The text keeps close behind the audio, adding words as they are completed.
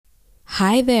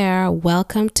Hi there,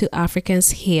 welcome to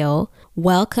Africans Heal.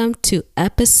 Welcome to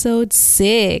episode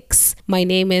 6. My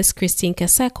name is Christine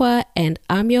Kasekwa and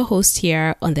I'm your host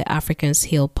here on the Africans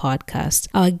Heal podcast.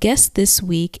 Our guest this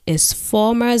week is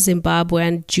former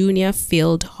Zimbabwean junior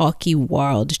field hockey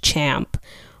world champ.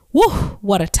 Woo,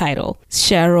 what a title.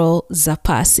 Cheryl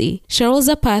Zapasi. Cheryl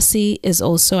Zapasi is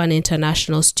also an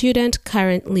international student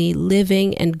currently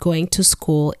living and going to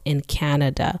school in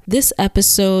Canada. This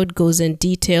episode goes in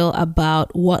detail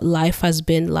about what life has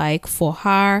been like for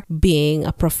her being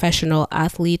a professional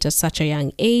athlete at such a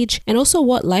young age, and also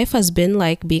what life has been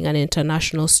like being an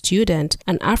international student,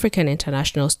 an African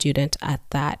international student at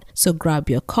that. So grab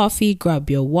your coffee, grab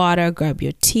your water, grab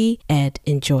your tea, and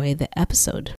enjoy the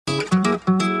episode.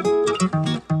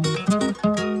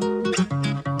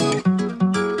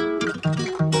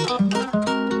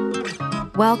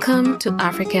 Welcome to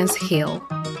Africans Heal.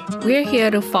 We're here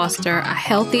to foster a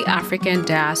healthy African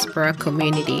diaspora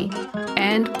community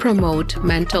and promote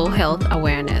mental health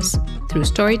awareness through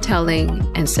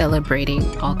storytelling and celebrating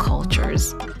our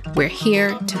cultures. We're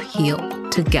here to heal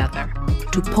together.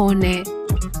 Tupone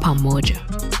pamoja.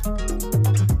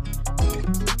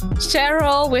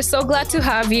 Cheryl, we're so glad to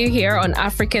have you here on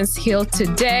Africans Heal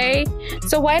today.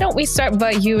 So why don't we start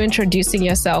by you introducing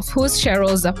yourself? Who's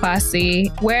Cheryl Zapasi?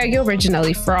 Where are you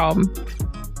originally from?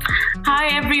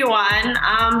 Hi, everyone.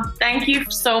 Thank you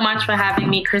so much for having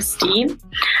me, Christine. Of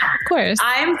course.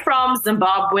 I'm from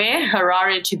Zimbabwe,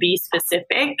 Harare to be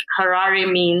specific.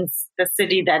 Harare means the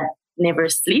city that never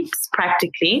sleeps,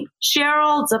 practically.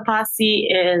 Cheryl Zapasi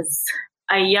is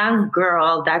a young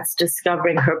girl that's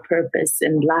discovering her purpose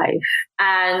in life.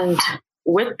 And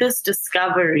with this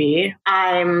discovery,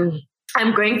 I'm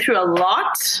going through a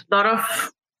lot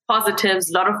of positives,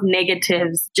 a lot of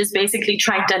negatives, just basically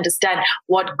trying to understand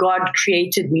what God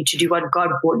created me to do, what God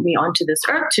brought me onto this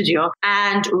earth to do.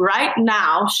 And right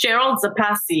now, Cheryl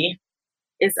Zapasi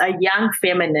is a young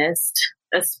feminist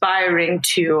aspiring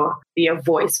to be a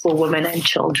voice for women and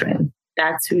children.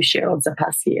 That's who Cheryl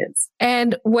Zapasi is.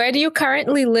 And where do you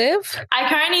currently live? I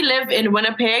currently live in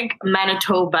Winnipeg,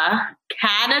 Manitoba,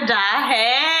 Canada.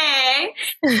 Hey!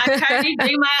 I'm currently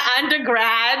doing my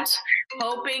undergrad,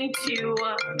 hoping to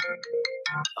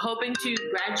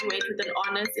graduate with an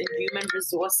honors in human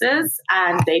resources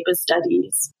and labor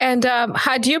studies. And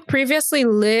had you previously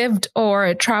lived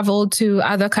or traveled to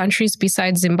other countries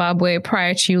besides Zimbabwe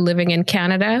prior to you living in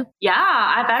Canada? Yeah,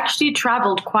 I've actually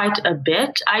traveled quite a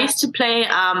bit. I used to play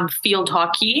field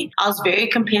hockey. I was very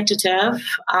competitive.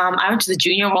 I went to the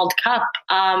Junior World Cup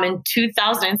in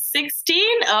 2016.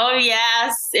 Oh,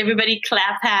 yes. Everybody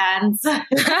clap hands. And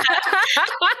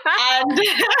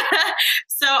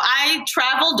so I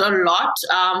traveled a lot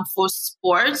for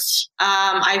sports.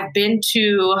 I've been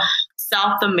to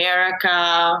South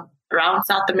America. Around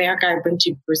South America, I've been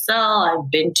to Brazil,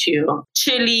 I've been to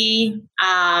Chile,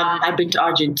 I've been to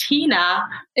Argentina.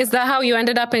 Is that how you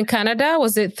ended up in Canada?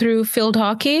 Was it through field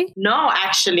hockey? No,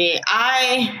 actually,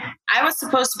 I was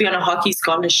supposed to be on a hockey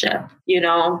scholarship,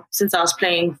 since I was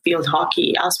playing field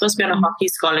hockey. I was supposed to be on a hockey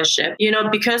scholarship,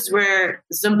 because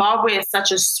Zimbabwe is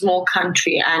such a small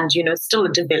country and, it's still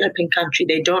a developing country.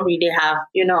 They don't really have,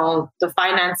 the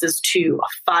finances to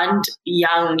fund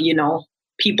young,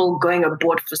 people going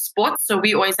abroad for sports. So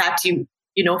we always had to,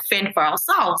 fend for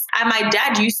ourselves. And my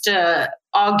dad used to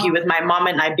argue with my mom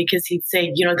and I because he'd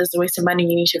say, there's a waste of money.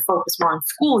 You need to focus more on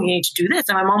school. You need to do this.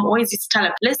 And my mom always used to tell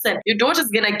him, listen, your daughter's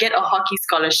going to get a hockey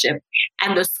scholarship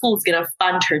and the school's going to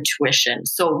fund her tuition.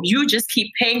 So you just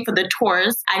keep paying for the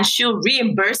tours and she'll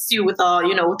reimburse you with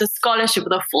with a scholarship,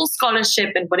 with a full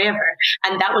scholarship and whatever.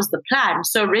 And that was the plan.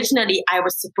 So originally I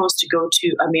was supposed to go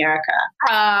to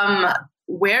America.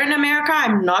 Where in America,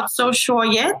 I'm not so sure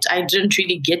yet. I didn't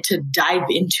really get to dive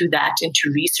into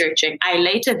researching. I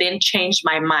later then changed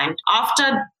my mind.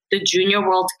 After the Junior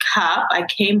World Cup, I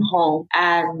came home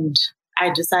and I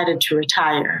decided to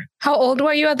retire. How old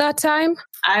were you at that time?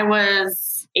 I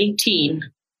was 18.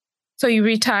 So you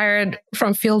retired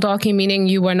from field hockey, meaning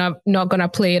you were not going to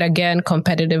play it again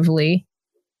competitively?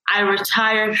 I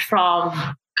retired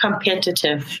from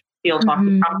competitive field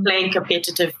hockey, from playing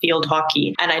competitive field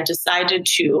hockey. And I decided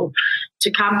to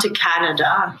come to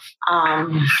Canada,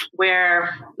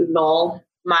 where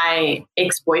my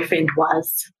ex-boyfriend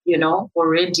was,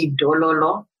 already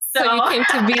dololo. So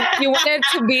you wanted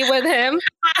to be with him?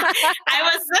 I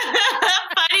was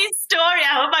funny story.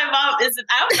 I hope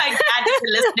my dad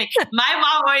isn't listening. My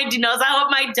mom already knows. I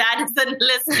hope my dad isn't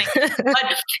listening.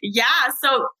 But yeah,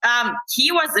 so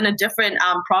he was in a different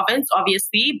province,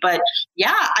 obviously. But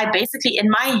yeah, I basically, in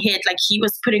my head, he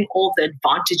was putting all the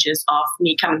advantages of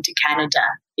me coming to Canada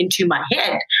into my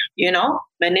head,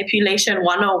 manipulation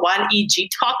 101, e.g.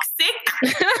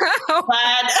 toxic.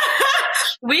 But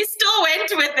we still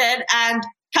went with it. And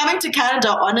coming to Canada,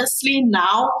 honestly,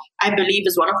 now I believe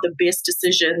is one of the best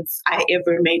decisions I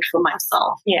ever made for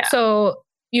myself. Yeah. So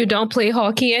you don't play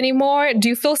hockey anymore? Do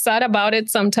you feel sad about it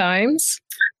sometimes?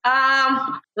 Like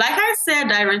I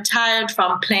said, I retired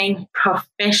from playing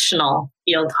professional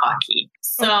field hockey.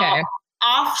 So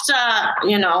after,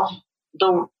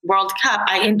 the World Cup,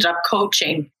 I ended up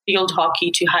coaching field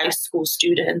hockey to high school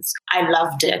students. I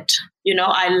loved it.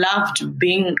 I loved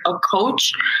being a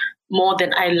coach more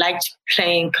than I liked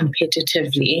playing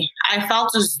competitively. I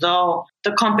felt as though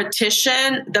the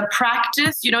competition, the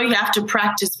practice, you have to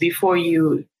practice before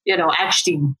you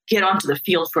actually get onto the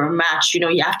field for a match.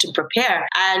 You have to prepare.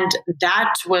 And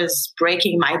that was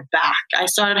breaking my back. I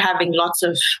started having lots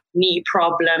of knee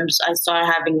problems. I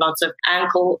started having lots of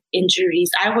ankle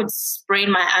injuries. I would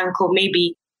sprain my ankle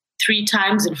maybe 3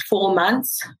 times in 4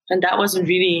 months. And that wasn't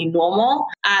really normal.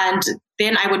 And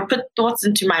then I would put thoughts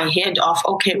into my head of,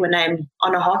 okay, when I'm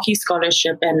on a hockey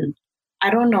scholarship and I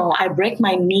don't know, I break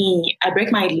my knee, I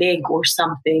break my leg or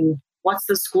something, what's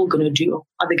the school going to do?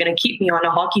 Are they going to keep me on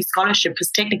a hockey scholarship? Because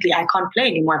technically I can't play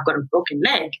anymore. I've got a broken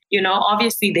leg.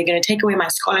 Obviously they're going to take away my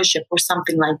scholarship or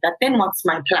something like that. Then what's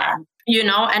my plan?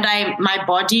 And my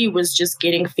body was just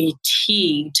getting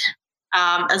fatigued,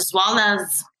 as well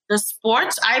as the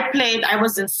sports I played. I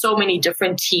was in so many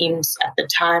different teams at the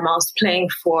time. I was playing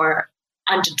for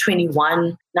under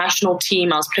 21 national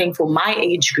team. I was playing for my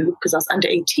age group because I was under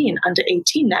 18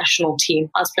 national team.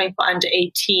 I was playing for under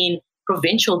 18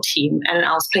 provincial team, and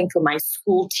I was playing for my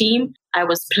school team. I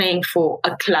was playing for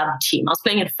a club team. I was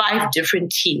playing in 5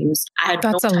 different teams.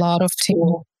 That's a lot of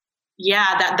teams.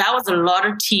 Yeah, that was a lot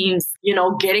of teams,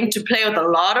 getting to play with a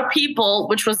lot of people,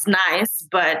 which was nice,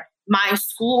 but my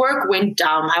schoolwork went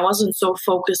down. I wasn't so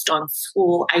focused on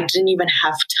school. I didn't even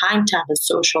have time to have a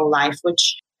social life,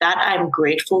 which that I'm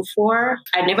grateful for.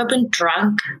 I've never been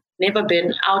drunk, never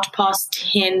been out past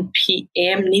 10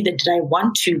 p.m. Neither did I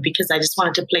want to, because I just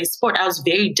wanted to play sport. I was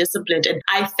very disciplined, and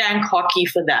I thank hockey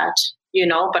for that,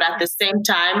 but at the same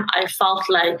time, I felt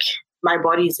like my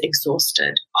body's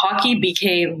exhausted. Hockey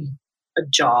became a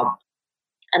job,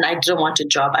 and I didn't want a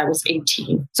job. I was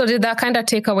 18. So did that kind of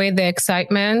take away the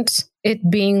excitement, it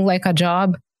being like a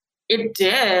job? It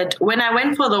did. When I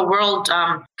went for the World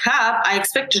Cup, I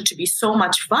expected it to be so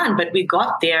much fun, but we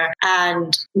got there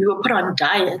and we were put on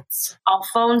diets. Our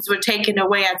phones were taken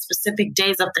away at specific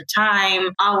days of the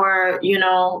time.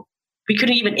 We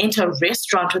couldn't even enter a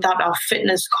restaurant without our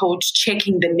fitness coach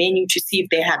checking the menu to see if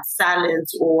they had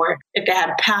salads or if they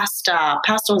had pasta.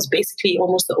 Pasta was basically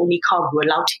almost the only carb we were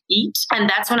allowed to eat. And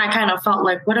that's when I kind of felt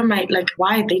like,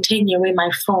 why are they taking away my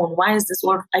phone? Why is this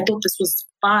work? I thought this was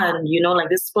fun,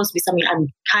 this is supposed to be something I'm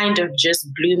kind of just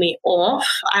blew me off.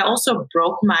 I also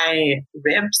broke my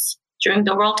ribs during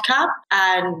the World Cup,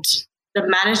 and the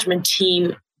management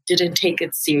team didn't take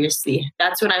it seriously.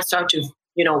 That's when I started to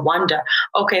wonder,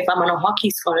 okay, if I'm on a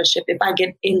hockey scholarship, if I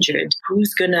get injured,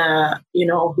 who's gonna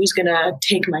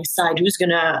take my side? Who's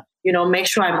gonna, make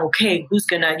sure I'm okay? Who's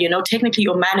gonna, technically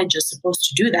your manager's supposed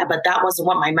to do that, but that wasn't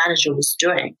what my manager was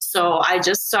doing. So I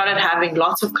just started having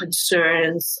lots of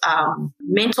concerns,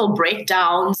 mental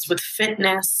breakdowns with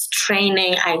fitness,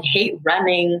 training. I hate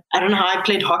running. I don't know how I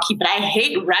played hockey, but I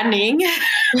hate running.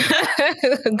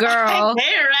 Girl, I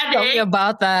hate running. Tell me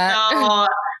about that. So,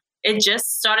 it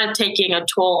just started taking a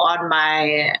toll on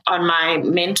my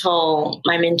mental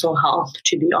health,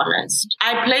 to be honest.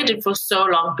 I played it for so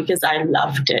long because I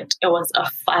loved it. It was a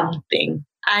fun thing.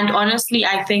 And honestly,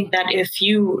 I think that if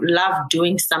you love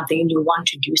doing something and you want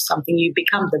to do something, you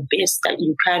become the best that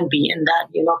you can be in that,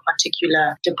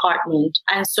 particular department.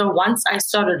 And so once I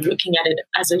started looking at it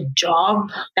as a job,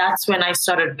 that's when I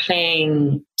started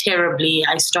playing terribly.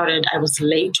 I was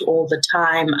late all the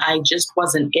time. I just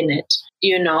wasn't in it,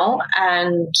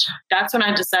 and that's when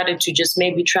I decided to just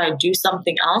maybe try to do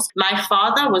something else. My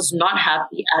father was not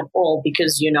happy at all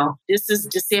because, this is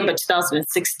December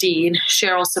 2016.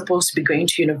 Cheryl's supposed to be going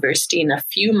to university in a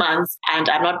few months, and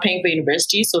I'm not paying for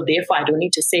university. So therefore I don't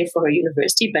need to save for her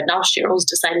university. But now Cheryl's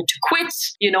decided to quit,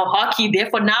 hockey.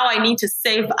 Therefore now I need to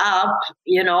save up,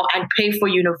 and pay for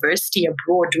university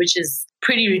abroad, which is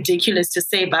pretty ridiculous to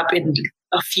save up in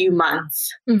a few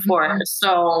months for.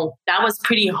 So that was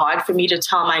pretty hard for me to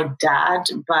tell my dad,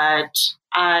 but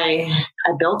I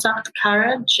built up the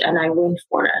courage and I went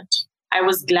for it. I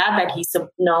was glad that he said,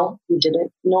 no, he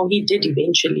didn't. No, he did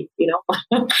eventually,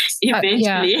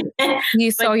 eventually. Yeah. He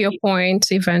saw your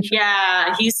point eventually.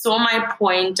 Yeah, he saw my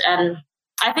point, and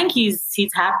I think he's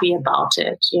happy about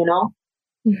it,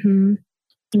 Mm-hmm.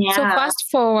 Yeah. So fast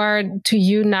forward to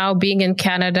you now being in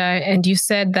Canada, and you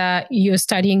said that you're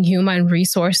studying human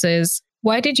resources.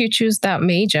 Why did you choose that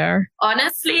major?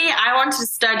 Honestly, I wanted to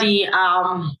study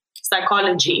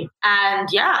psychology. And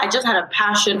yeah, I just had a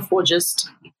passion for just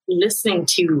listening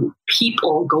to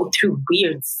people go through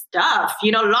weird stuff.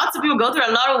 Lots of people go through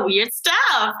a lot of weird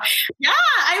stuff. Yeah,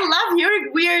 I love hearing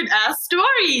weird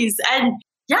stories. And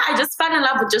yeah, I just fell in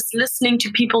love with just listening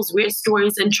to people's weird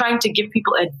stories and trying to give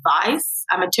people advice.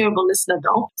 I'm a terrible listener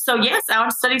though. So yes, I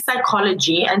want to study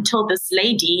psychology until this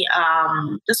lady,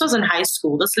 this was in high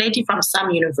school, this lady from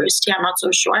some university, I'm not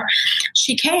so sure.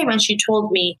 She came and she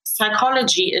told me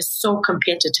psychology is so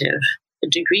competitive. The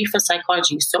degree for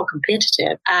psychology is so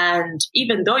competitive. And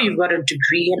even though you've got a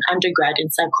degree in undergrad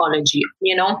in psychology,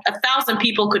 1,000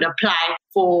 people could apply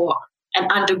for an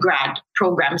undergrad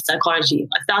program in psychology.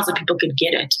 1,000 people could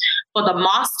get it. For the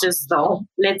masters, though,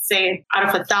 let's say out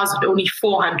of 1,000, only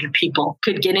 400 people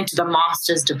could get into the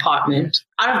master's department.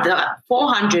 Out of the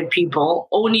 400 people,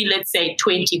 only, let's say,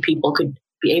 20 people could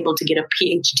be able to get a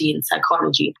PhD in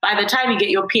psychology. By the time you get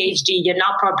your PhD, you're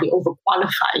now probably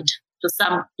overqualified for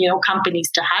some, companies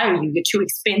to hire you. You're too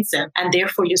expensive, and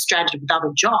therefore you're stranded without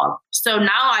a job. So now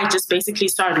I just basically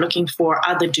started looking for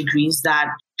other degrees that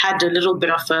had a little bit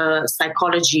of a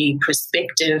psychology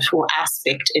perspective or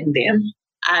aspect in them.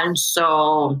 And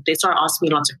so they started asking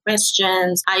me lots of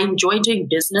questions. I enjoy doing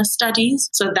business studies.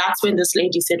 So that's when this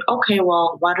lady said, okay,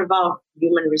 well, what about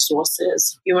human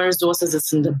resources? Human resources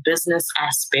is in the business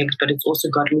aspect, but it's also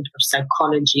got a little bit of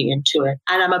psychology into it.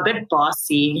 And I'm a bit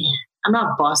bossy. I'm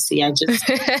not bossy. I just,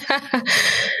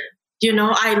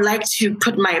 I like to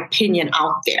put my opinion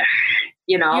out there.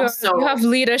 So you have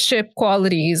leadership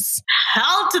qualities.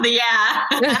 Hell to the yeah.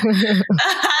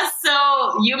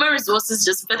 So human resources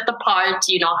just fit the part,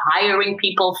 hiring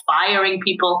people, firing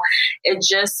people.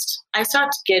 I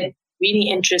started to get really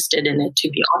interested in it, to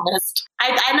be honest.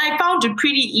 I found it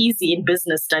pretty easy in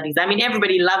business studies. I mean,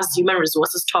 everybody loves human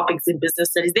resources topics in business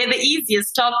studies. They're the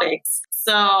easiest topics.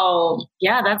 So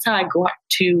yeah, that's how I got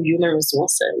to human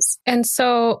resources. And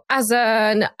so as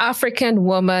an African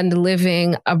woman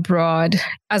living abroad,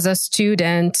 as a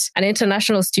student, an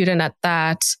international student at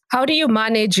that, how do you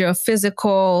manage your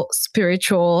physical,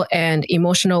 spiritual, and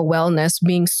emotional wellness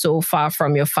being so far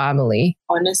from your family?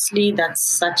 Honestly, that's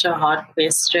such a hard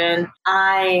question.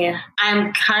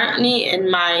 I'm currently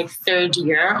in my third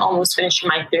year, almost finishing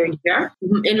my third year.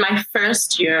 In my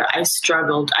first year, I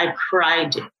struggled. I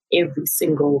cried every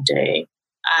single day.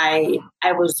 I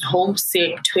was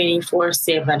homesick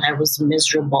 24/7. I was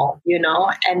miserable,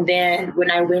 And then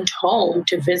when I went home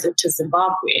to visit to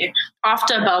Zimbabwe,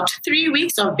 after about 3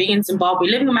 weeks of being in Zimbabwe,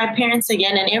 living with my parents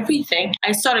again and everything,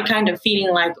 I started kind of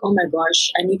feeling like, oh my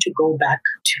gosh, I need to go back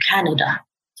to Canada.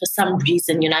 For some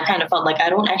reason, I kind of felt like I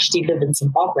don't actually live in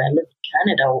Zimbabwe. I live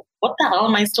in Canada. What the hell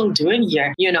am I still doing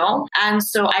here? And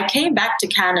so I came back to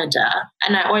Canada,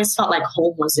 and I always felt like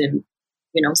home was in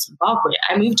Zimbabwe.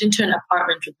 I moved into an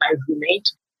apartment with my roommate,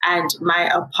 and my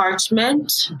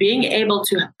apartment, being able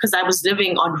to, because I was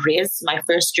living on res my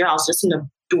first year, I was just in a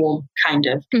dorm kind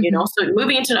of, so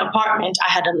moving into an apartment,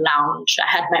 I had a lounge, I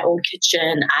had my own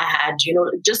kitchen, I had,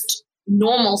 just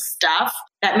normal stuff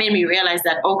that made me realize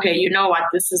that, okay, you know what,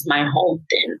 this is my home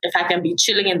then. If I can be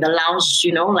chilling in the lounge,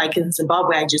 like in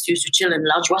Zimbabwe, I just used to chill in the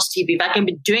lounge, watch TV. If I can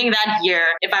be doing that here,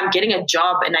 if I'm getting a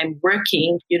job and I'm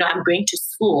working, I'm going to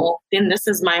school, then this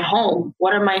is my home.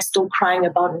 What am I still crying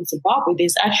about in Zimbabwe?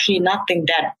 There's actually nothing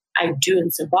that I do in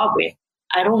Zimbabwe.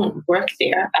 I don't work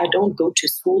there. I don't go to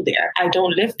school there. I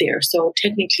don't live there. So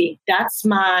technically, that's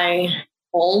my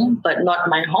home, but not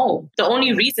my home. The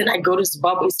only reason I go to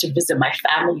Zimbabwe is to visit my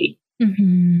family.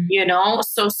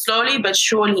 So slowly but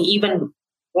surely, even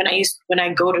when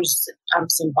I go to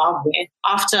Zimbabwe,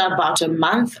 after about a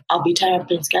month, I'll be telling my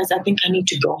parents, guys, I think I need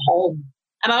to go home.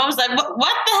 And my mom was like,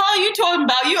 what the hell are you talking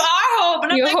about? You are home.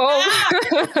 And I'm like,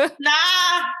 home. Nah,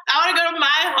 I want to go to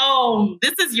my home.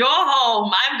 This is your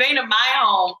home. I'm going to my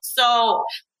home. So,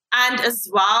 and as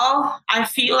well, I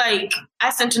feel like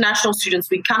as international students,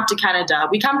 we come to Canada,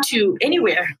 we come to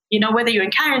anywhere, whether you're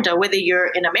in Canada, whether you're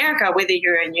in America, whether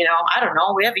you're in, I don't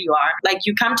know, wherever you are, like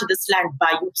you come to this land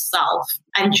by yourself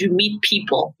and you meet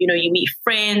people, you meet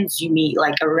friends, you meet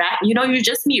like you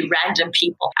just meet random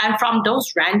people. And from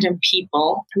those random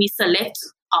people, we select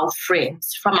our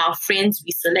friends. From our friends,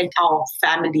 we select our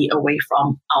family away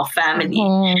from our family,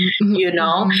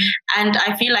 And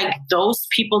I feel like those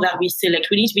people that we select,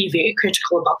 we need to be very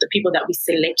critical about the people that we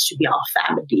select to be our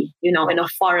family, in a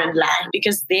foreign land,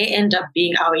 because they end up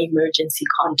being our emergency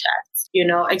contacts.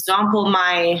 Example,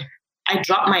 I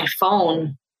dropped my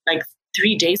phone like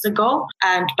 3 days ago,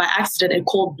 and by accident it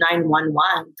called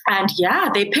 911. And yeah,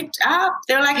 they picked up.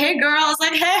 They're like, "Hey girl." I was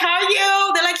like, "Hey, how are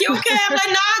you?" They're like, "You okay?" I'm like,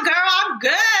 "Nah, girl, I'm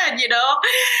good,"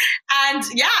 And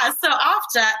yeah, so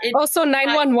after it, also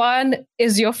 911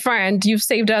 is your friend. You've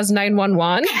saved us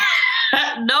 911.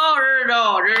 No.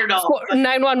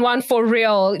 911 for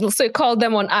real. So you called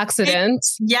them on accident.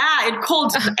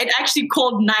 It actually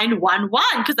called 911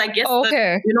 because I guess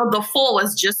the fall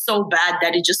was just so bad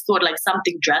that it just thought like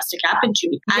something drastic happened to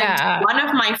me. And one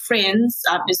of my friends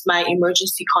is my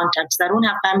emergency contact. So I don't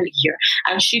have family here.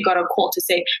 And she got a call to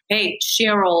say, "Hey,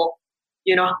 Cheryl,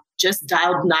 just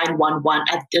dialed 911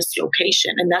 at this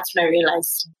location." And that's when I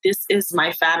realized this is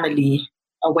my family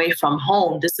away from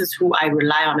home. This is who I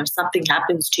rely on. If something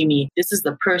happens to me, this is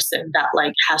the person that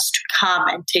like has to come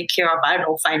and take care of, I don't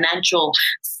know, financial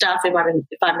stuff. If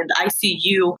I'm in the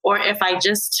ICU, or if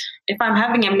I'm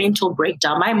having a mental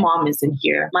breakdown, my mom isn't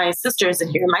here, my sister isn't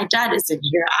here, my dad isn't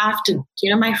here. I have to,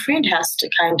 my friend has to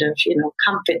kind of,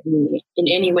 comfort me in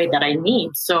any way that I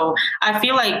need. So I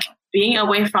feel like being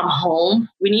away from home,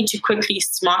 we need to quickly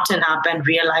smarten up and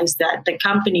realize that the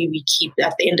company we keep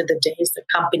at the end of the day is the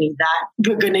company that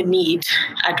we're going to need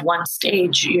at one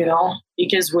stage,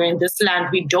 because we're in this land,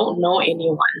 we don't know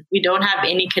anyone. We don't have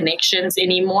any connections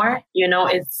anymore.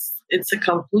 It's a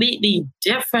completely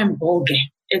different ballgame.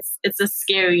 It's a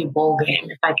scary ballgame,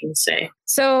 if I can say.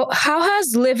 So how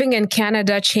has living in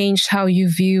Canada changed how you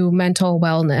view mental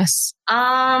wellness?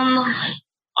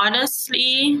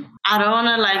 Honestly, I don't want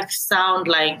to sound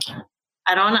like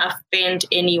I don't want to offend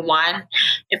anyone.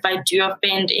 If I do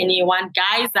offend anyone,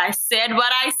 guys, I said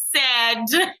what I said.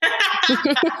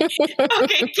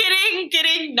 Okay,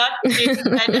 kidding, not kidding.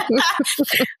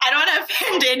 I don't want to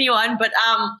offend anyone, but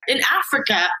in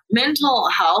Africa, mental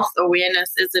health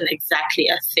awareness isn't exactly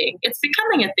a thing. It's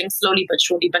becoming a thing slowly but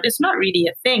surely, but it's not really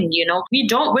a thing.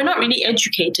 We're not really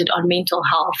educated on mental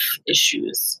health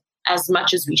issues as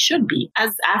much as we should be.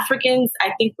 As Africans,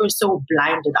 I think we're so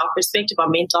blinded. Our perspective on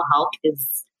mental health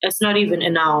it's not even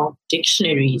in our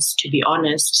dictionaries, to be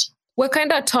honest. We're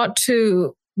kind of taught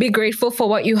to be grateful for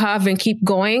what you have and keep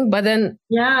going. But then,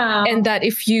 and that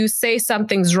if you say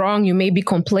something's wrong, you may be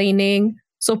complaining.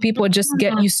 So people just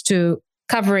get used to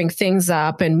covering things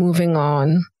up and moving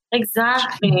on.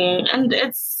 Exactly. And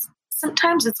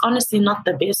sometimes it's honestly not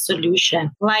the best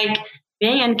solution. Like,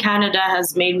 being in Canada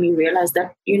has made me realize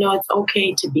that, it's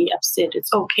okay to be upset.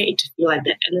 It's okay to feel like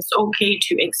that. And it's okay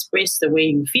to express the way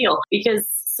you feel, because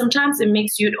sometimes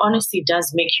it honestly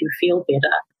does make you feel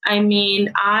better. I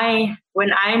mean,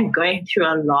 when I'm going through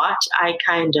a lot, I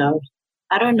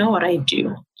don't know what I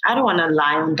do. I don't want to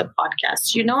lie on the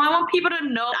podcast. I want people to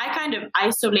know. I kind of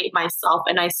isolate myself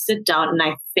and I sit down and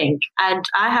I think. And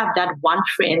I have that one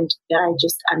friend that I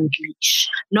just unleash.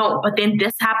 No, but then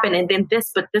this happened and then this,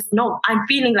 but this, no, I'm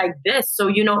feeling like this. So,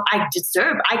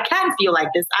 I can feel like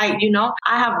this. I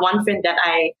have one friend that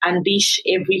I unleash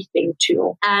everything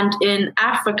to. And in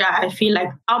Africa, I feel like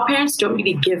our parents don't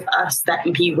really give us that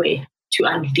leeway to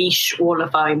unleash all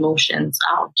of our emotions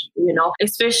out,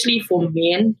 especially for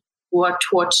men who are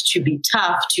taught to be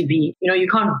tough, to be, you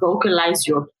can't vocalize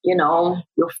your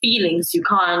feelings. You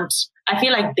can't, I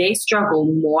feel like they struggle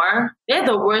more. They're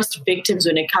the worst victims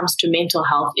when it comes to mental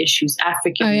health issues,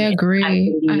 African men.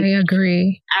 I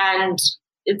agree. And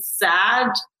it's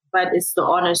sad, but it's the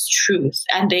honest truth.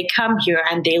 And they come here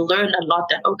and they learn a lot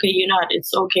that, okay,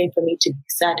 it's okay for me to be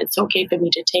sad. It's okay for me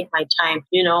to take my time,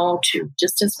 to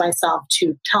distance myself,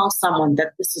 to tell someone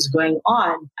that this is going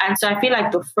on. And so I feel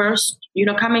like the first,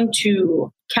 coming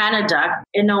to Canada,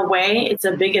 in a way, it's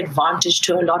a big advantage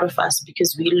to a lot of us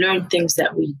because we learn things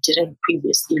that we didn't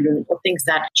previously learn, or things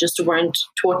that just weren't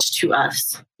taught to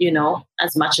us,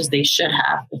 as much as they should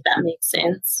have, if that makes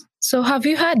sense. So have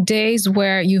you had days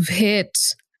where you've hit,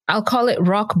 I'll call it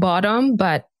rock bottom,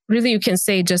 but really you can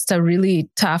say just a really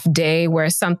tough day where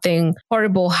something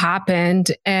horrible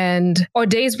happened, or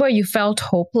days where you felt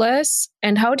hopeless?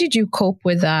 And how did you cope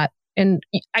with that? And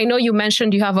I know you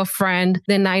mentioned you have a friend,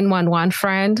 the 911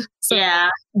 friend. So yeah.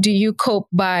 Do you cope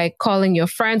by calling your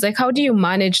friends? Like, how do you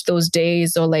manage those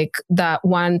days, or like that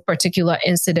one particular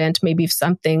incident, maybe if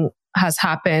something has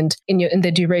happened in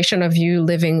the duration of you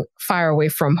living far away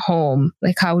from home?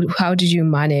 Like, how did you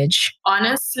manage?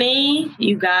 Honestly,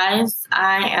 you guys,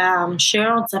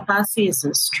 Cheryl Tapasi is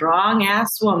a strong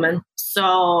ass woman.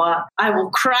 So I will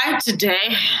cry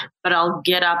today, but I'll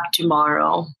get up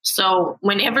tomorrow. So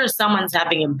whenever someone's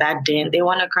having a bad day and they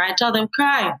want to cry, tell them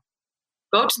cry.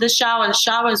 Go to the shower. The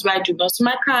shower is where I do most of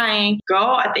my crying.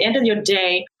 Go at the end of your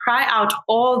day, cry out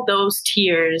all those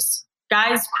tears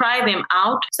Guys, cry them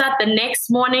out. So that the next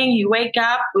morning you wake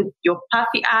up with your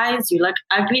puffy eyes, you look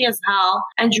ugly as hell,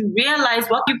 and you realize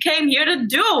what you came here to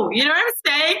do. You know what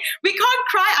I'm saying? We can't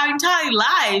cry our entire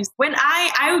lives. When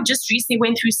I just recently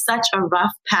went through such a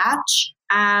rough patch,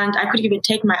 and I couldn't even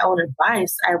take my own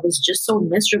advice. I was just so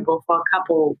miserable for a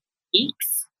couple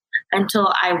weeks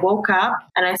until I woke up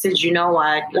and I said, you know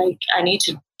what? Like, I need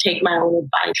to take my own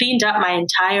advice. Cleaned up my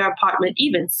entire apartment,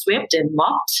 even swept and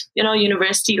mopped. You know,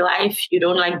 university life, you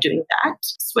don't like doing that.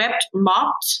 Swept,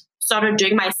 mopped, started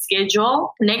doing my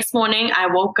schedule. Next morning, I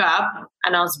woke up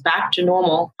and I was back to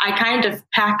normal. I kind of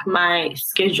pack my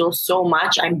schedule so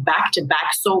much. I'm back to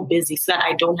back, so busy, so that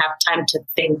I don't have time to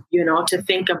think, you know, to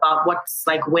think about what's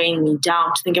like weighing me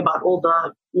down, to think about all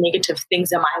the negative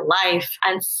things in my life.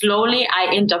 And slowly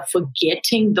I end up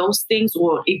forgetting those things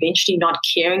or eventually not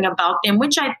caring about them,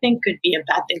 which I think could be a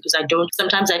bad thing because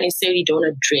sometimes I necessarily don't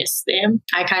address them.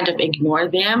 I kind of ignore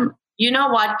them. You know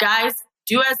what, guys?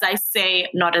 Do as I say,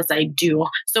 not as I do.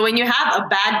 So when you have a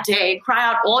bad day, cry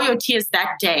out all your tears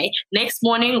that day. Next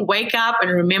morning, wake up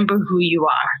and remember who you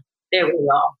are. There we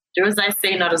go. Do as I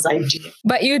say, not as I do.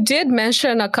 But you did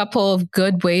mention a couple of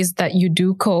good ways that you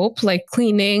do cope, like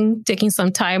cleaning, taking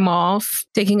some time off,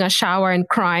 taking a shower and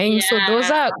crying. Yeah. So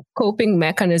those are coping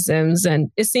mechanisms.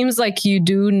 And it seems like you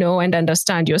do know and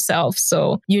understand yourself.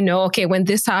 So you know, okay, when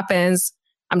this happens,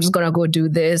 I'm just going to go do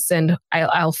this and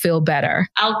I'll feel better.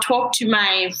 I'll talk to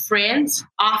my friends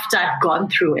after I've gone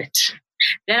through it.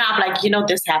 Then I'm like, you know,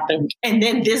 this happened. And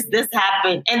then this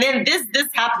happened. And then this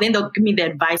happened. Then they'll give me the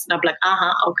advice. And I'm like,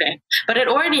 okay. But it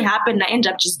already happened. And I end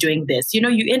up just doing this. You know,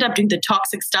 you end up doing the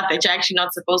toxic stuff that you're actually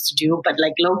not supposed to do. But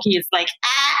like low-key, it's like,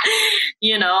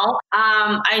 you know,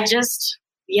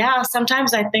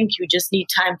 sometimes I think you just need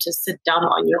time to sit down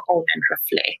on your own and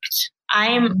reflect.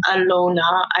 I'm a loner.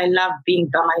 I love being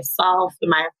by myself in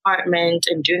my apartment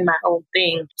and doing my own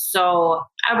thing. So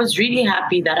I was really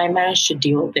happy that I managed to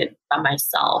deal with it by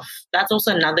myself. That's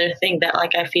also another thing that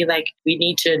like I feel like we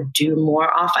need to do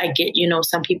more of. I get, you know,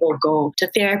 some people go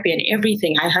to therapy and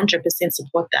everything. I 100%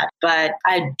 support that. But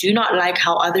I do not like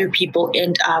how other people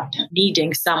end up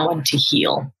needing someone to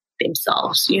heal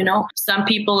themselves. You know, some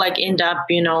people like end up,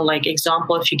 you know, like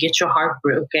example, if you get your heart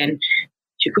broken,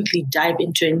 you quickly dive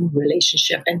into a new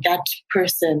relationship and that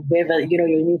person, whoever, you know,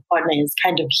 your new partner is,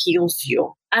 kind of heals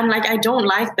you. And like, I don't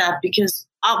like that because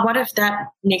what if that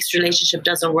next relationship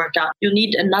doesn't work out? You'll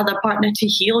need another partner to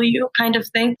heal you kind of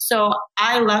thing. So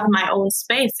I love my own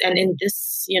space. And in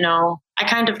this, you know, I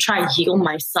kind of try to heal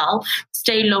myself,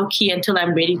 stay low key until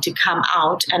I'm ready to come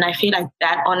out. And I feel like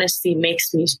that honestly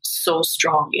makes me so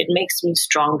strong. It makes me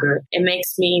stronger. It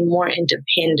makes me more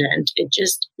independent. It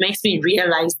just makes me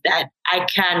realize that I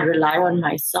can rely on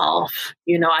myself.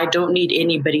 You know, I don't need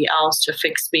anybody else to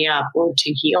fix me up or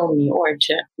to heal me or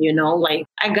to, you know, like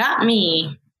I got me.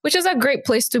 Which is a great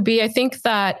place to be. I think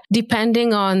that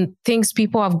depending on things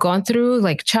people have gone through,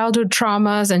 like childhood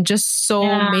traumas and just so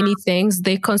many things,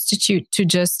 they constitute to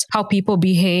just how people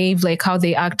behave, like how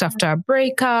they act after a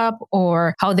breakup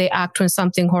or how they act when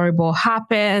something horrible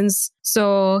happens.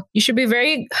 So you should be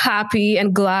very happy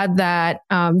and glad that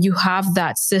you have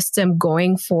that system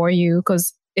going for you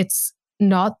because it's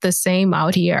not the same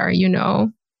out here, you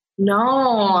know? No,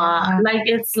 like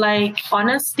it's like,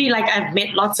 honestly, like I've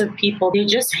met lots of people, they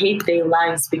just hate their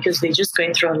lives because they're just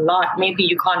going through a lot. Maybe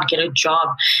you can't get a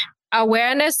job.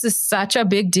 Awareness is such a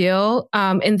big deal.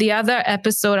 In the other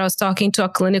episode, I was talking to a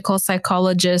clinical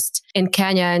psychologist in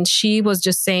Kenya, and she was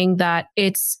just saying that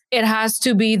it has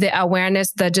to be the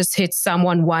awareness that just hits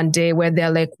someone one day where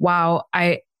they're like, wow,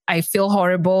 I feel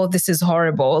horrible. This is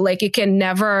horrible. Like it can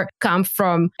never come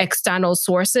from external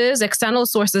sources. External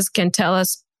sources can tell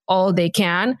us all they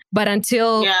can, but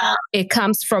until it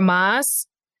comes from us,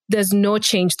 there's no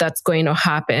change that's going to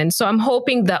happen. So I'm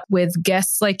hoping that with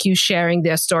guests like you sharing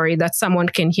their story, that someone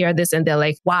can hear this and they're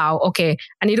like, wow, okay,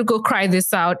 I need to go cry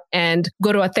this out and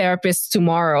go to a therapist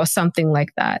tomorrow or something like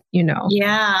that, you know?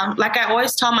 Yeah. Like I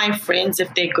always tell my friends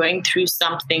if they're going through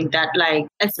something that like,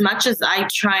 as much as I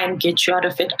try and get you out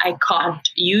of it, I can't.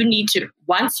 You need to,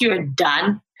 once you're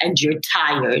done and you're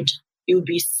tired, you'll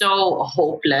be so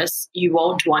hopeless. You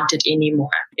won't want it anymore.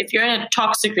 If you're in a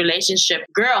toxic relationship,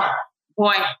 girl,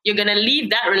 boy, you're going to leave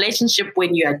that relationship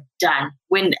when you're done.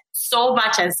 When so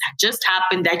much has just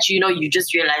happened that, you know, you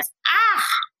just realize,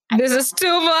 this is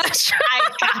too much.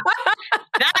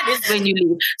 That is when you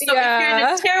leave. So if you're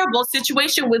in a terrible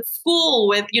situation with school,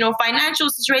 with, you know, financial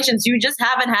situations, you just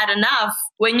haven't had enough.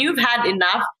 When you've had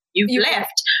enough, you've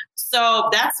left. So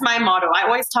that's my motto. I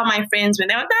always tell my friends when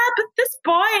they're like, but this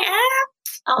boy,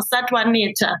 I'll start one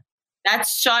later.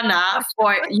 That's Shauna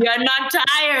for you're not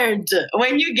tired.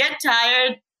 When you get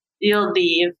tired, you'll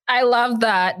leave. I love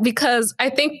that because I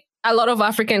think a lot of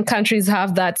African countries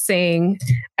have that saying.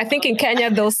 I think in Kenya,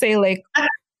 they'll say like,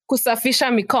 kusafisha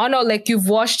mikono, like you've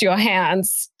washed your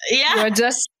hands. Yeah. You're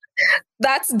just,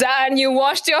 that's done. You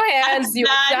washed your hands, you're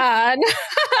done.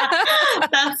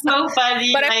 That's so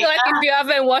funny. But I feel like if you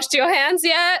haven't washed your hands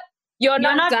yet, you're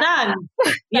not done.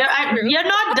 You're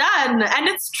not done. And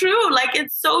it's true. Like,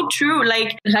 it's so true.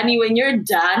 Like, honey, when you're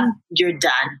done, you're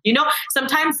done. You know,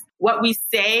 sometimes what we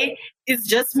say is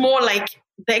just more like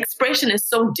the expression is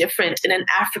so different in an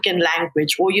African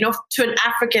language or, you know, to an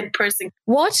African person.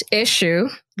 What issue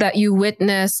that you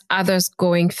witness others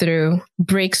going through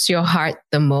breaks your heart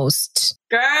the most?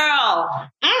 Girl.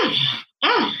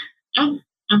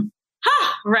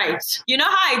 Right. You know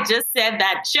how I just said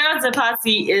that Cheryl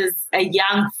Zapasi is a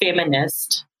young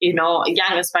feminist, you know, a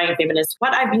young aspiring feminist.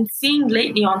 What I've been seeing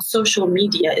lately on social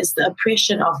media is the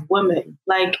oppression of women.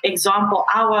 Like, example,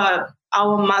 our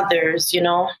mothers, you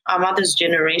know, our mother's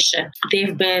generation,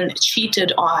 they've been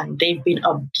cheated on. They've been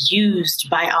abused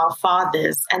by our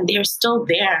fathers, and they're still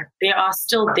there. They are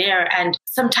still there. And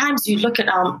sometimes you look at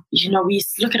we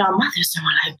look at our mothers and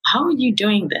we're like, how are you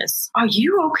doing this? Are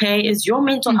you okay? Is your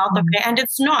mental health okay? And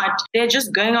it's not. They're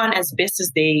just going on as best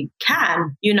as they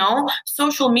can, you know?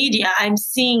 Social media, I'm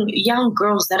seeing young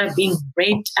girls that are being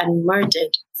raped and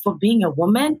murdered for being a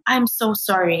woman. I'm so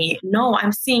sorry. No,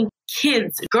 I'm seeing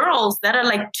kids, girls that are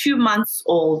like 2 months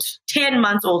old, 10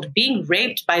 months old, being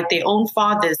raped by their own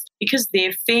fathers because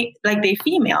they're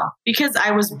female. Because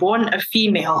I was born a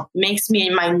female makes me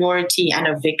a minority and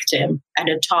a victim and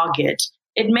a target.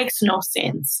 It makes no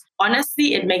sense.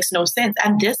 Honestly, it makes no sense.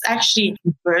 And this actually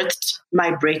birthed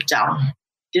my breakdown.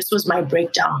 This was my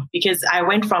breakdown because I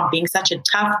went from being such a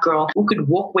tough girl who could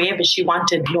walk wherever she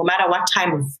wanted, no matter what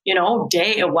time of, you know,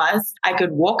 day it was. I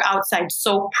could walk outside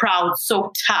so proud,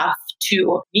 so tough,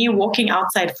 to me walking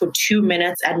outside for 2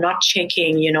 minutes and not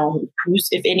checking, you know,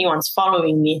 if anyone's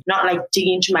following me, not like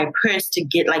digging into my purse to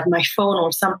get like my phone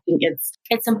or something.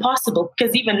 It's impossible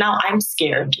because even now I'm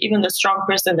scared. Even the strong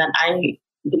person that I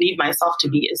believe myself to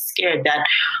be is scared that,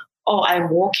 oh, I'm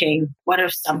walking. What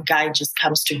if some guy just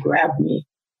comes to grab me?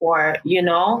 Or, you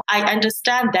know, I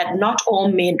understand that not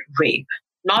all men rape,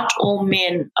 not all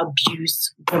men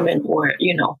abuse women or,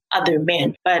 you know, other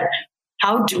men. But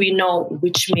how do we know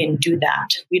which men do that?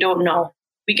 We don't know.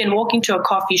 We can walk into a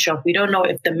coffee shop. We don't know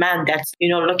if the man that's, you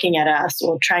know, looking at us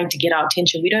or trying to get our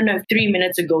attention, we don't know if 3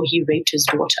 minutes ago he raped his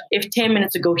daughter, if 10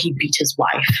 minutes ago he beat his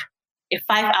wife, if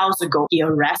 5 hours ago he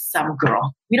harassed some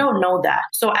girl. We don't know that.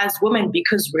 So as women,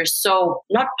 because we're so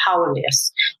not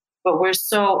powerless, but we're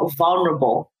so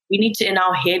vulnerable, we need to, in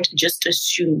our head, just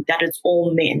assume that it's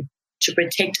all men to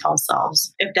protect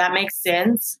ourselves, if that makes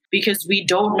sense. Because we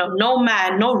don't know,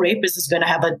 no rapist is going to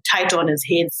have a title on his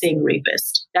head saying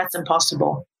rapist. That's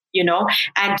impossible, you know?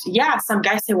 And yeah, some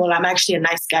guys say, well, I'm actually a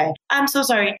nice guy. I'm so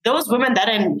sorry. Those women that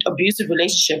are in an abusive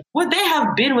relationship, would they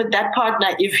have been with that partner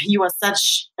if he was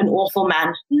such an awful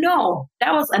man? No,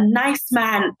 that was a nice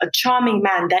man, a charming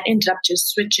man that ended up just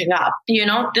switching up. You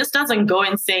know, this doesn't go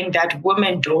in saying that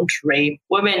women don't rape,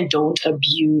 women don't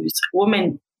abuse,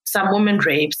 some women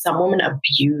rape, some women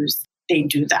abuse. They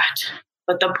do that.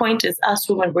 But the point is, us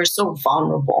women, we're so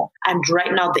vulnerable. And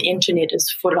right now, the internet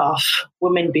is full of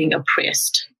women being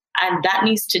oppressed. And that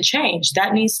needs to change.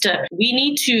 We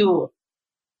need to,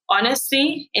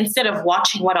 honestly, instead of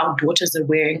watching what our daughters are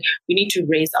wearing, we need to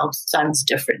raise our sons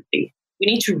differently. We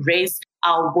need to raise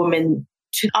our women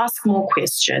to ask more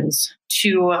questions,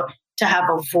 to have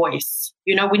a voice.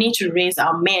 You know, we need to raise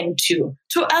our men to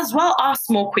as well ask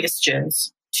more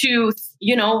questions, to,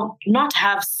 you know, not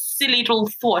have silly little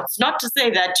thoughts. Not to say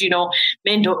that, you know,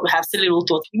 men don't have silly little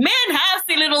thoughts. Men have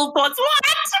silly little thoughts. What?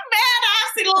 Men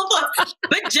have silly little thoughts.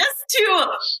 But just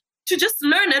to just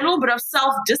learn a little bit of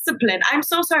self-discipline. I'm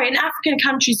so sorry. In African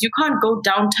countries, you can't go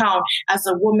downtown as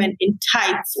a woman in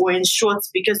tights or in shorts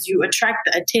because you attract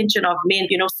the attention of men,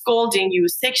 you know, scolding you,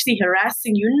 sexually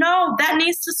harassing you. No, that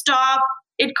needs to stop.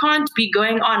 It can't be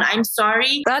going on. I'm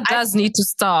sorry. That does need to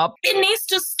stop. It needs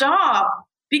to stop.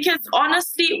 Because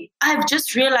honestly, I've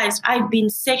just realized I've been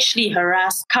sexually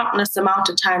harassed countless amount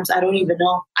of times. I don't even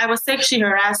know. I was sexually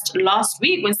harassed last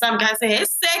week when some guy said, "Hey,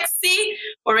 sexy."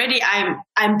 Already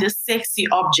I'm the sexy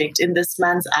object in this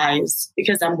man's eyes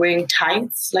because I'm wearing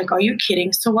tights. Like, are you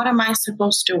kidding? So what am I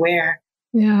supposed to wear?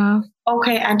 Yeah.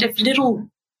 Okay. And if little,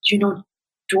 you know,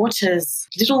 daughters,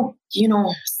 little, you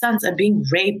know, sons are being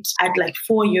raped at like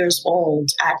 4 years old,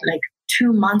 at like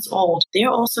 2 months old, they're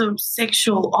also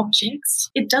sexual objects.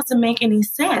 It doesn't make any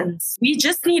sense. We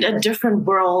just need a different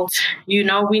world.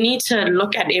 We need to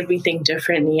look at everything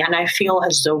differently. And I feel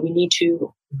as though we need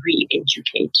to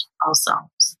re-educate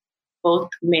ourselves, both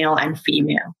male and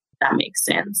female. That makes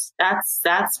sense.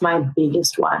 That's my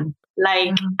biggest one.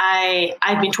 Like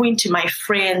I've been talking to my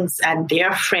friends and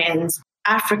their friends,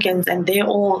 Africans, and they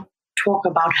all talk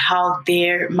about how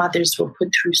their mothers were put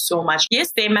through so much.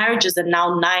 Yes, their marriages are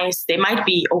now nice. They might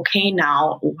be okay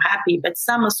now or happy, but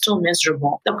some are still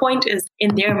miserable. The point is,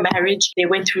 in their marriage, they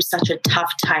went through such a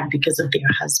tough time because of their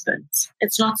husbands.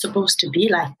 It's not supposed to be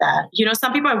like that.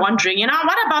 Some people are wondering,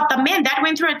 what about the men that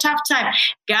went through a tough time?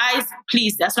 Guys,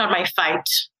 please, that's not my fight.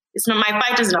 It's not, my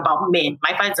fight isn't about men.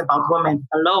 My fight is about women.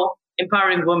 Hello?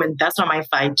 Empowering women. That's not my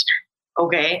fight.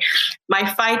 Okay? My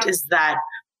fight is that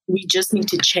we just need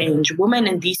to change. Women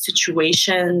in these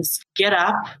situations, get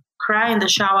up, cry in the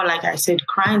shower. Like I said,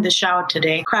 cry in the shower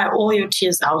today. Cry all your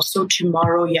tears out. So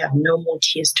tomorrow you have no more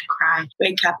tears to cry.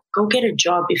 Wake up. Go get a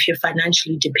job if you're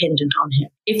financially dependent on him.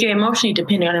 If you're emotionally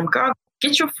dependent on him, girl,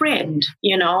 get your friend,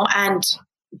 and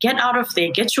get out of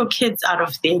there. Get your kids out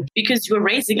of there, because you're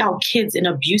raising our kids in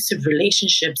abusive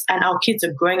relationships, and our kids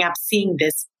are growing up seeing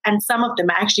this. And some of them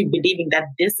are actually believing that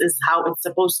this is how it's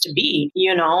supposed to be,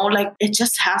 like it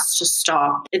just has to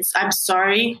stop. I'm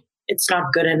sorry, it's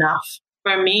not good enough.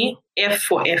 For me, F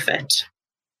for effort.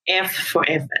 F for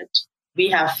effort. We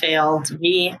have failed.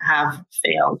 We have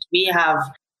failed. We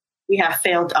have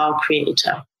failed our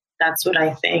creator. That's what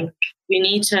I think. We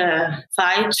need to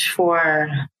fight for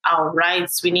our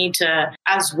rights. We need to,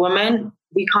 as women,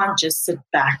 we can't just sit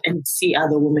back and see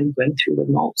other women going through the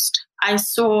most. I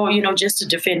saw, just to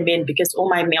defend men, because all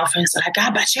my male friends are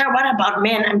like, but yeah, what about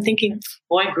men? I'm thinking,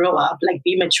 boy, grow up, like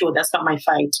be mature. That's not my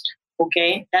fight.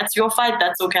 Okay, that's your fight.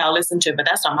 That's okay. I'll listen to it, but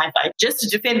that's not my fight. Just to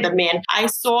defend the men. I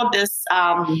saw this,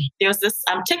 there was this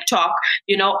TikTok,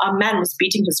 a man was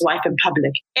beating his wife in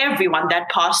public. Everyone that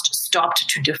passed stopped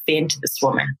to defend this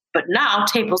woman. But now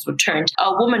tables were turned.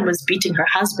 A woman was beating her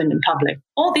husband in public.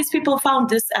 All these people found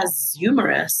this as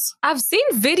humorous. I've seen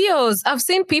videos. I've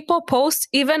seen people post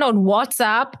even on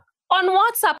WhatsApp.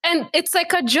 And it's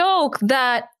like a joke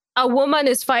that a woman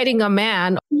is fighting a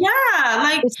man. Yeah,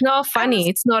 like it's not funny.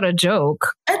 It's not a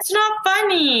joke. It's not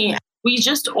funny. We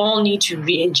just all need to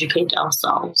re-educate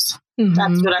ourselves. Mm-hmm.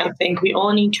 That's what I think. We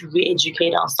all need to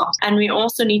re-educate ourselves. And we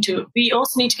also need to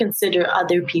consider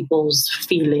other people's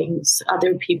feelings,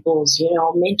 other people's,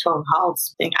 mental health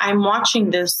thing. I'm watching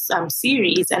this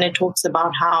series, and it talks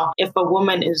about how if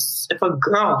a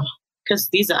girl, because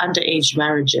these are underage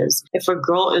marriages, if a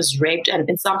girl is raped, and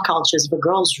in some cultures, if a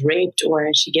girl is raped or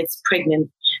she gets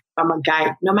pregnant from a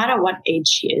guy, no matter what age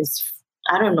she is,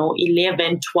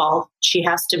 11, 12, she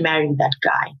has to marry that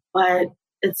guy. But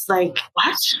it's like,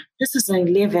 what? This is an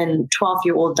 11,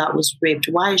 12-year-old that was raped.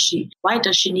 Why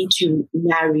does she need to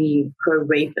marry her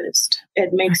rapist? It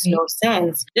makes no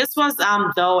sense. This was,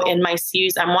 though, in my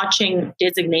series, I'm watching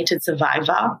Designated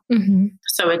Survivor. Mm-hmm.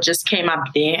 So it just came up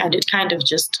there, and it kind of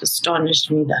just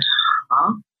astonished me that,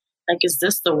 like, is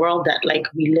this the world that, like,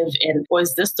 we live in? Or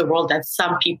is this the world that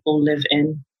some people live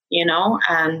in?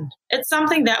 And it's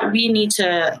something that we need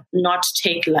to not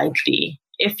take lightly.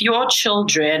 If your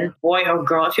children, boy or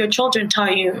girl, if your children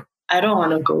tell you, I don't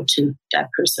want to go to that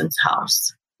person's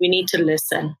house, we need to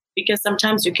listen. Because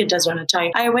sometimes your kid doesn't want to tell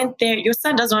you, I went there. Your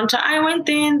son doesn't want to, I went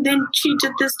there and then she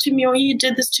did this to me or he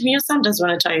did this to me. Your son doesn't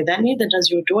want to tell you that. Neither does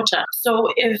your daughter.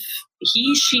 So if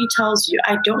she tells you,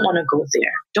 I don't want to go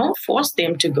there, don't force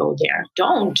them to go there.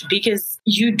 Don't, because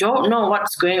you don't know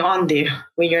what's going on there.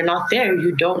 When you're not there,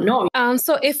 you don't know.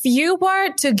 So if you were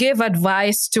to give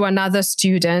advice to another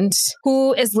student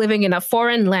who is living in a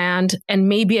foreign land and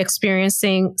maybe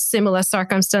experiencing similar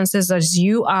circumstances as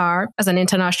you are as an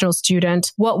international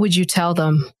student, what would you tell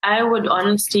them? I would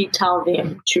honestly tell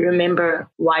them to remember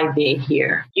why they're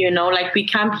here. Like we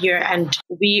come here and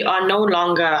we are no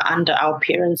longer under our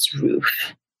parents' roof.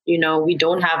 We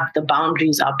don't have the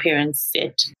boundaries our parents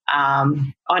set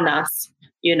on us.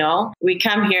 We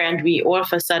come here and we all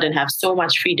of a sudden have so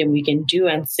much freedom. We can do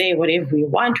and say whatever we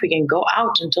want. We can go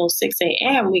out until 6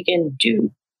 a.m. We can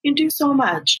do so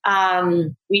much.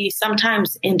 We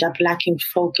sometimes end up lacking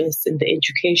focus in the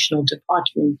educational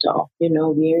department, though.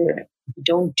 We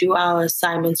don't do our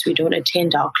assignments. We don't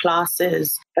attend our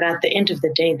classes. But at the end of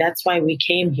the day, that's why we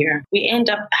came here. We end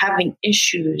up having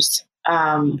issues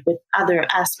with other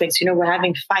aspects. We're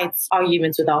having fights,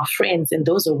 arguments with our friends, and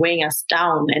those are weighing us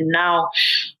down. And now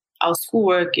our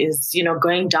schoolwork is,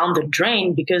 going down the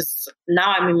drain because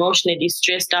now I'm emotionally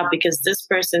stressed out because this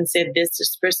person said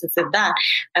this person said that,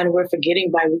 and we're forgetting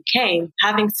why we came.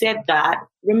 Having said that,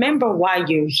 remember why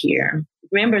you're here.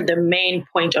 Remember the main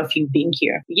point of you being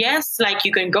here. Yes, like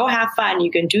you can go have fun,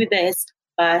 you can do this,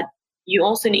 but you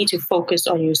also need to focus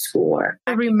on your schoolwork.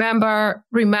 Remember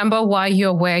why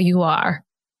you're where you are.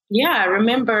 Yeah,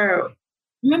 remember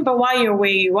why you're where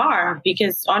you are,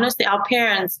 because honestly, our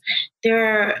parents,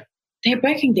 they're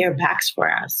breaking their backs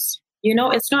for us.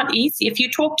 It's not easy. If you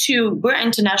talk to, we're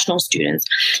international students.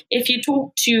 If you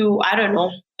talk to, I don't know,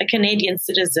 a Canadian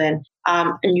citizen,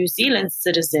 a New Zealand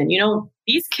citizen,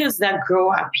 these kids that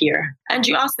grow up here, and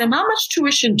you ask them, how much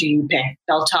tuition do you pay?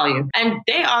 They'll tell you. And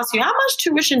they ask you, how much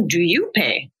tuition do you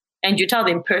pay? And you tell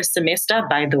them per semester,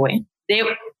 by the way.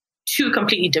 They're two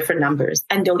completely different numbers.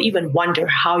 And they'll even wonder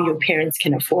how your parents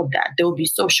can afford that. They'll be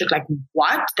so shook, like,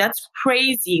 what? That's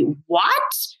crazy. What?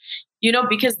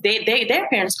 Because their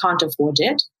parents can't afford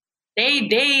it.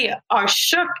 They are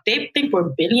shook. They think we're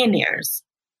billionaires,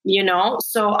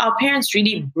 So our parents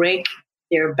really break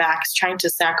their backs trying to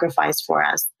sacrifice for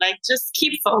us. Like, just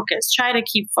keep focused. Try to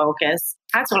keep focused.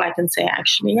 That's all I can say,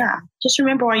 actually. Yeah. Just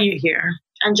remember why you're here.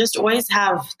 And just always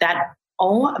have that,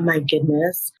 oh my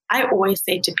goodness. I always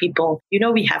say to people,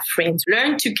 we have friends.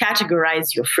 Learn to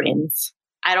categorize your friends.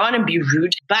 I don't want to be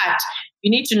rude, but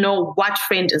you need to know what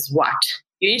friend is what.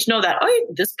 You need to know that,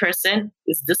 this person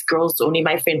is this girl's only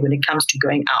my friend when it comes to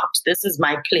going out. This is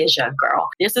my pleasure girl.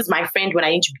 This is my friend when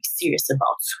I need to be serious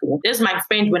about school. This is my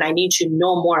friend when I need to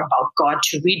know more about God,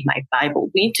 to read my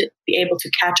Bible. We need to be able to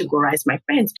categorize my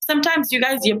friends. Sometimes you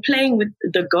guys, you're playing with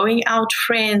the going out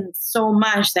friends so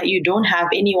much that you don't have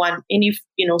any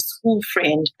school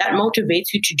friend that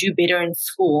motivates you to do better in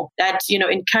school, that,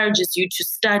 encourages you to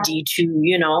study, to,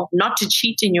 not to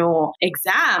cheat in your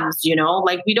exams,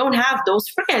 like we don't have those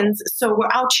friends. So we're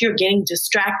out here getting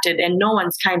distracted and no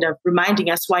one's kind of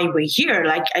reminding us why we're here.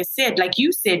 Like I said, like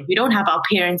you said, we don't have our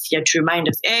parents here to remind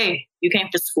us, hey, you came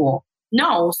to school.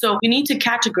 No. So we need to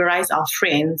categorize our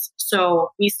friends.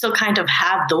 So we still kind of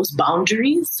have those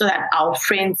boundaries so that our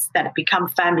friends that become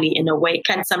family in a way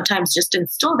can sometimes just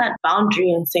instill that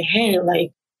boundary and say, hey,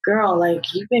 like, girl, like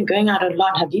you've been going out a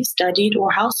lot. Have you studied?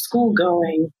 Or how's school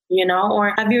going?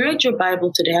 Or have you read your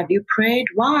Bible today? Have you prayed?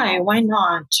 Why? Why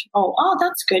not? Oh,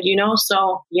 that's good,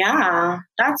 So yeah,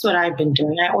 that's what I've been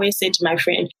doing. I always say to my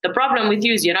friend, the problem with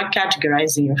you is you're not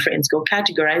categorizing your friends. Go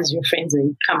categorize your friends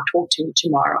and come talk to me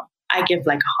tomorrow. I give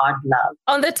like hard love.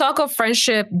 On the talk of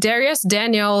friendship, Dharius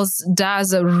Daniels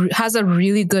has a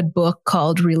really good book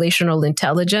called Relational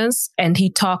Intelligence. And he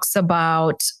talks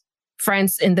about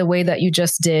friends in the way that you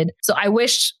just did. So I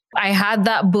wish I had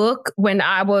that book when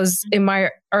I was in my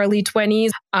early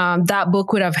 20s. That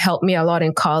book would have helped me a lot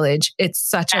in college. It's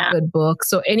such a good book.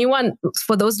 So anyone,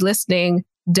 for those listening,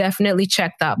 definitely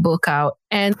check that book out.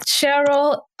 And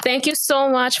Cheryl, thank you so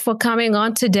much for coming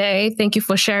on today. Thank you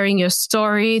for sharing your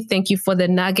story. Thank you for the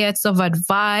nuggets of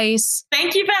advice.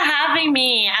 Thank you for having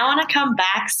me. I want to come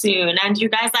back soon. And you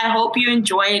guys, I hope you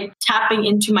enjoyed tapping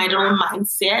into my little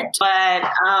mindset. But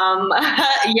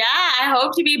I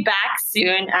hope to be back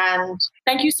soon. And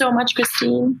thank you so much,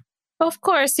 Christine. Of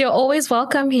course, you're always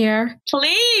welcome here.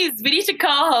 Please, we need to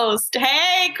co-host.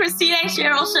 Hey, Christine and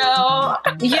Cheryl show.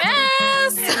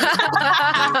 Yes.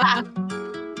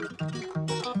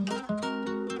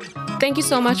 Thank you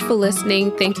so much for listening.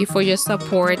 Thank you for your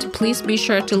support. Please be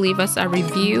sure to leave us a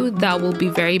review. That will be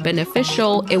very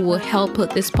beneficial. It will help put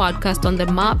this podcast on the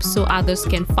map so others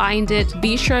can find it.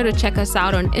 Be sure to check us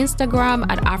out on Instagram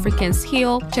at Africans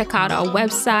Heal. Check out our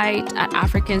website at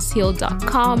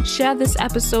africansheal.com. Share this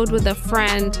episode with a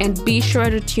friend and be sure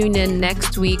to tune in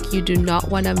next week. You do not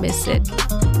want to miss it.